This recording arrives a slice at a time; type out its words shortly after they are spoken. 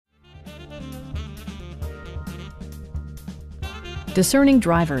Discerning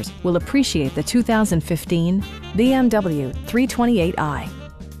drivers will appreciate the 2015 BMW 328i.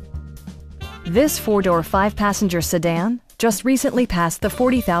 This four-door, five-passenger sedan just recently passed the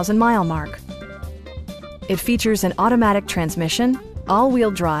 40,000-mile mark. It features an automatic transmission,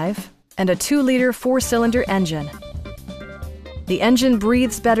 all-wheel drive, and a 2-liter four-cylinder engine. The engine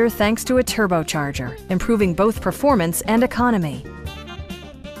breathes better thanks to a turbocharger, improving both performance and economy.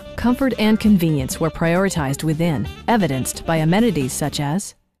 Comfort and convenience were prioritized within, evidenced by amenities such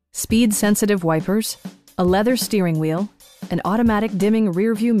as speed-sensitive wipers, a leather steering wheel, an automatic dimming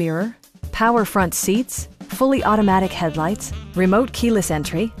rear-view mirror, power front seats, fully automatic headlights, remote keyless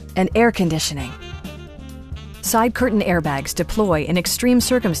entry, and air conditioning. Side curtain airbags deploy in extreme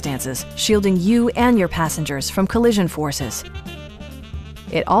circumstances, shielding you and your passengers from collision forces.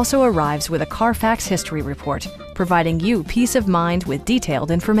 It also arrives with a Carfax history report, providing you peace of mind with detailed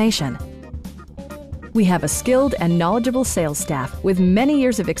information. We have a skilled and knowledgeable sales staff with many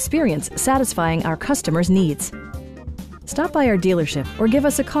years of experience satisfying our customers' needs. Stop by our dealership or give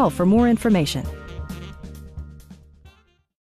us a call for more information.